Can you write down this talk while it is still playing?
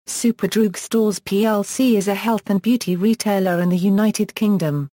Superdrug Stores PLC is a health and beauty retailer in the United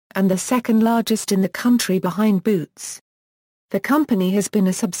Kingdom, and the second largest in the country behind Boots. The company has been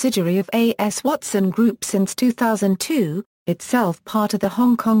a subsidiary of A.S. Watson Group since 2002, itself part of the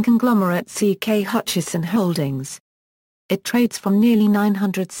Hong Kong conglomerate CK Hutchison Holdings. It trades from nearly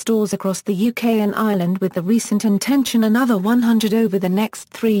 900 stores across the UK and Ireland, with the recent intention another 100 over the next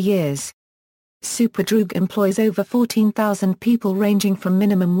 3 years. Superdrug employs over 14,000 people, ranging from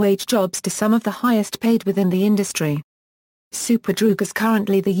minimum wage jobs to some of the highest paid within the industry. Superdrug is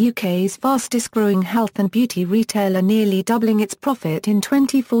currently the UK's fastest growing health and beauty retailer, nearly doubling its profit in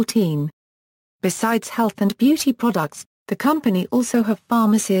 2014. Besides health and beauty products, the company also have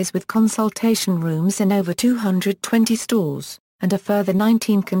pharmacies with consultation rooms in over 220 stores, and a further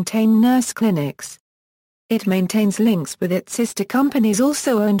 19 contain nurse clinics. It maintains links with its sister companies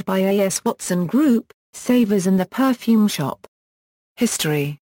also owned by A.S. Watson Group, Savers and the Perfume Shop.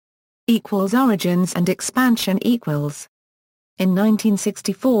 History = Origins and expansion = In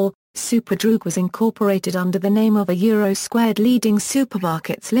 1964, Superdrug was incorporated under the name of a Euro-Squared Leading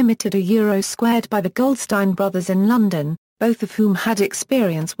Supermarkets Limited, a Euro-Squared by the Goldstein brothers in London, both of whom had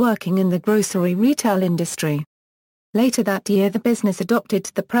experience working in the grocery retail industry. Later that year the business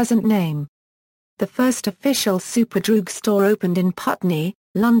adopted the present name. The first official Superdrug store opened in Putney,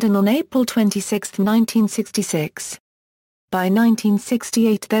 London on April 26, 1966. By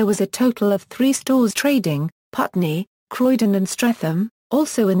 1968 there was a total of 3 stores trading, Putney, Croydon and Streatham.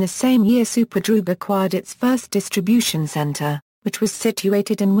 Also in the same year Superdrug acquired its first distribution centre, which was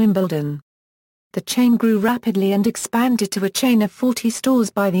situated in Wimbledon. The chain grew rapidly and expanded to a chain of 40 stores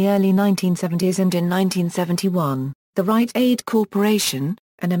by the early 1970s, and in 1971, the Rite Aid Corporation,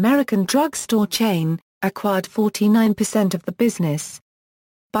 an American drugstore chain, acquired 49% of the business.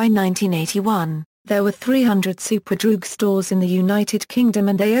 By 1981, there were 300 Superdrug stores in the United Kingdom,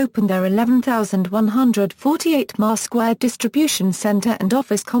 and they opened their 11,148 Square distribution centre and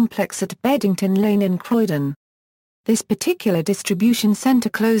office complex at Beddington Lane in Croydon. This particular distribution centre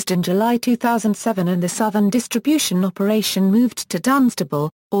closed in July 2007 and the southern distribution operation moved to Dunstable,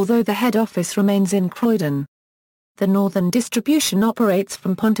 although the head office remains in Croydon. The northern distribution operates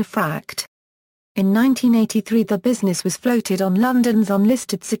from Pontefract. In 1983 the business was floated on London's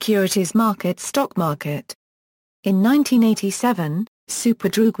unlisted securities market stock market. In 1987,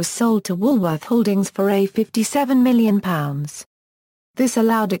 Superdrug was sold to Woolworth Holdings for £57 million. This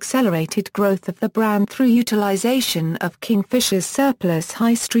allowed accelerated growth of the brand through utilisation of Kingfisher's surplus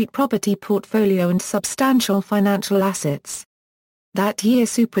high street property portfolio and substantial financial assets. That year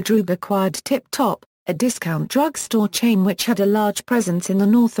Superdrug acquired Tip Top, a discount drugstore chain which had a large presence in the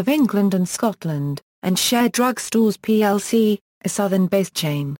north of England and Scotland, and Superdrug Stores PLC, a southern-based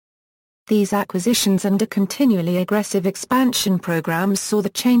chain. These acquisitions and a continually aggressive expansion program saw the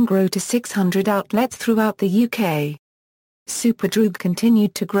chain grow to 600 outlets throughout the UK. Superdrug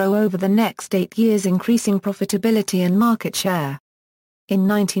continued to grow over the next 8 years, increasing profitability and market share. In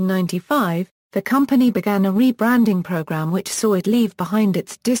 1995, the company began a rebranding program which saw it leave behind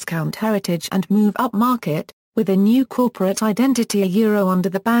its discount heritage and move up market, with a new corporate identity under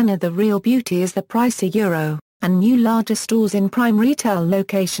the banner The Real Beauty is the Price and new larger stores in prime retail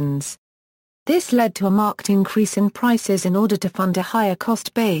locations. This led to a marked increase in prices in order to fund a higher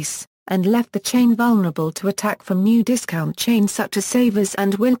cost base, and left the chain vulnerable to attack from new discount chains such as Savers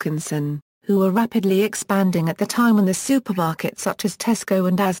and Wilkinson, who were rapidly expanding at the time, and the supermarkets such as Tesco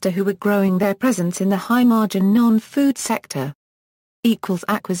and Asda, who were growing their presence in the high-margin non-food sector.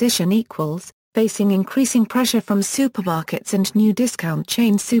 Acquisition Facing increasing pressure from supermarkets and new discount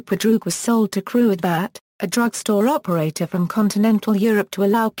chains, Superdrug was sold to Cruadvat, a drugstore operator from continental Europe, to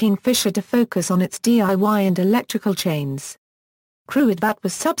allow Kingfisher to focus on its DIY and electrical chains. Cruadvat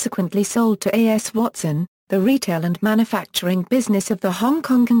was subsequently sold to A.S. Watson, the retail and manufacturing business of the Hong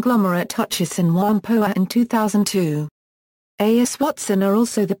Kong conglomerate Hutchison Whampoa, in 2002. A.S. Watson are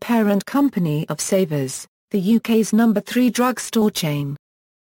also the parent company of Savers, the UK's number 3 drugstore chain.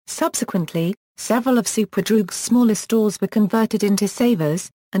 Subsequently, several of Superdrug's smaller stores were converted into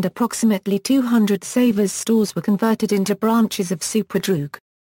Savers, and approximately 200 Savers stores were converted into branches of Superdrug.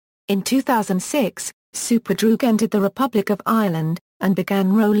 In 2006, Superdrug entered the Republic of Ireland, and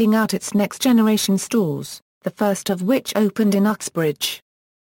began rolling out its next-generation stores, the first of which opened in Uxbridge.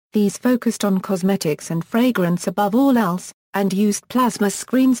 These focused on cosmetics and fragrance above all else, and used plasma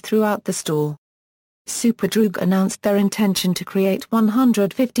screens throughout the store. Superdrug announced their intention to create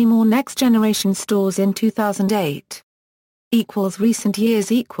 150 more next-generation stores in 2008. Recent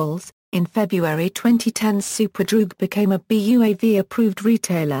years In February 2010 Superdrug became a BUAV-approved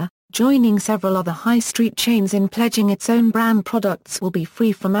retailer, joining several other high street chains in pledging its own brand products will be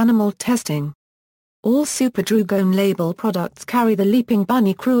free from animal testing. All Superdrug own label products carry the Leaping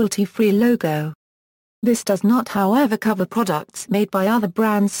Bunny cruelty-free logo. This does not however cover products made by other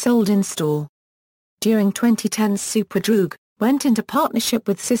brands sold in-store. During 2010, Superdrug went into partnership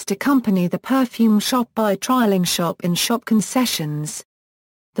with sister company the Perfume Shop by trialing shop-in-shop concessions.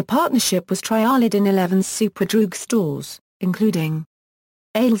 The partnership was trialed in 11 Superdrug stores, including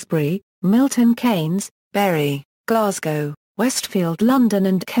Aylesbury, Milton Keynes, Bury, Glasgow, Westfield London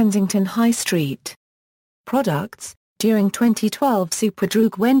and Kensington High Street. Products. During 2012,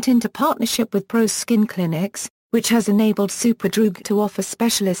 Superdrug went into partnership with Pro Skin Clinics, which has enabled Superdrug to offer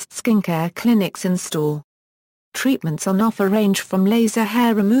specialist skincare clinics in-store. Treatments on offer range from laser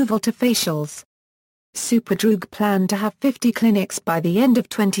hair removal to facials. Superdrug planned to have 50 clinics by the end of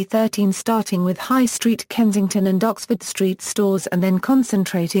 2013, starting with High Street Kensington and Oxford Street stores and then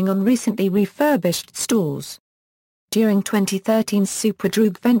concentrating on recently refurbished stores. During 2013,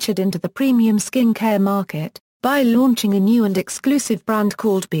 Superdrug ventured into the premium skincare market by launching a new and exclusive brand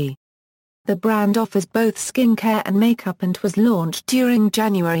called B. The brand offers both skincare and makeup and was launched during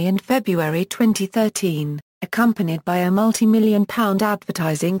January and February 2013, accompanied by a multi-million-pound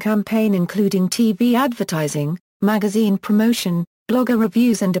advertising campaign including TV advertising, magazine promotion, blogger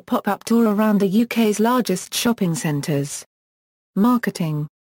reviews and a pop-up tour around the UK's largest shopping centres. Marketing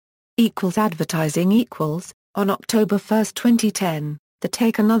 =advertising =. On October 1, 2010, the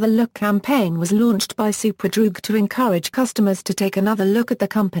Take Another Look campaign was launched by Superdrug to encourage customers to take another look at the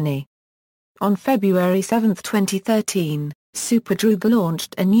company. On February 7, 2013, Superdrug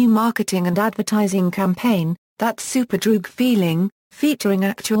launched a new marketing and advertising campaign, That's Superdrug Feeling, featuring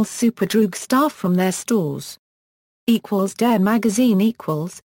actual Superdrug staff from their stores. Dare Magazine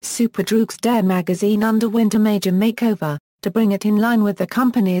Superdrug's Dare magazine underwent a major makeover, to bring it in line with the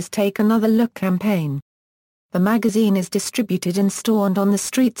company's Take Another Look campaign. The magazine is distributed in-store and on the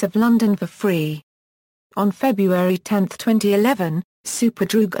streets of London for free. On February 10, 2011,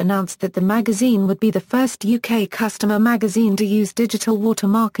 Superdrug announced that the magazine would be the first UK customer magazine to use digital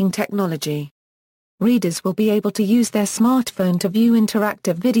watermarking technology. Readers will be able to use their smartphone to view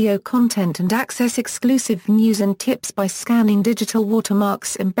interactive video content and access exclusive news and tips by scanning digital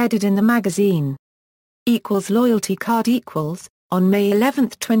watermarks embedded in the magazine. Loyalty card On May 11,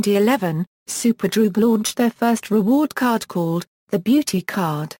 2011, Superdrug launched their first reward card called the Beauty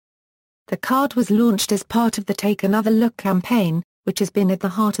Card. The card was launched as part of the Take Another Look campaign, which has been at the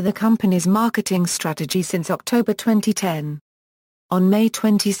heart of the company's marketing strategy since October 2010. On May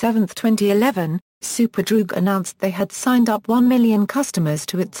 27, 2011, Superdrug announced they had signed up 1 million customers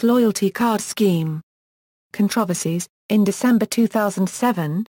to its loyalty card scheme. Controversies. In December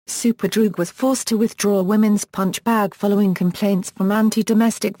 2007, Superdrug was forced to withdraw a women's punch bag following complaints from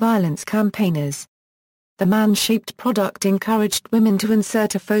anti-domestic violence campaigners. The man-shaped product encouraged women to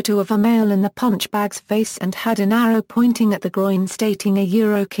insert a photo of a male in the punch bag's face and had an arrow pointing at the groin stating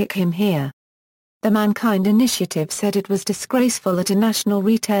 "kick him here." The Mankind Initiative said it was disgraceful that a national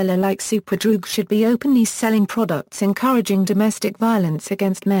retailer like Superdrug should be openly selling products encouraging domestic violence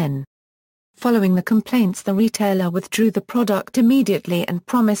against men. Following the complaints, the retailer withdrew the product immediately and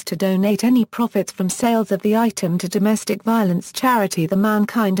promised to donate any profits from sales of the item to domestic violence charity the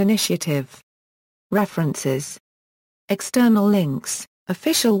Mankind Initiative. References. External links.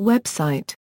 Official website.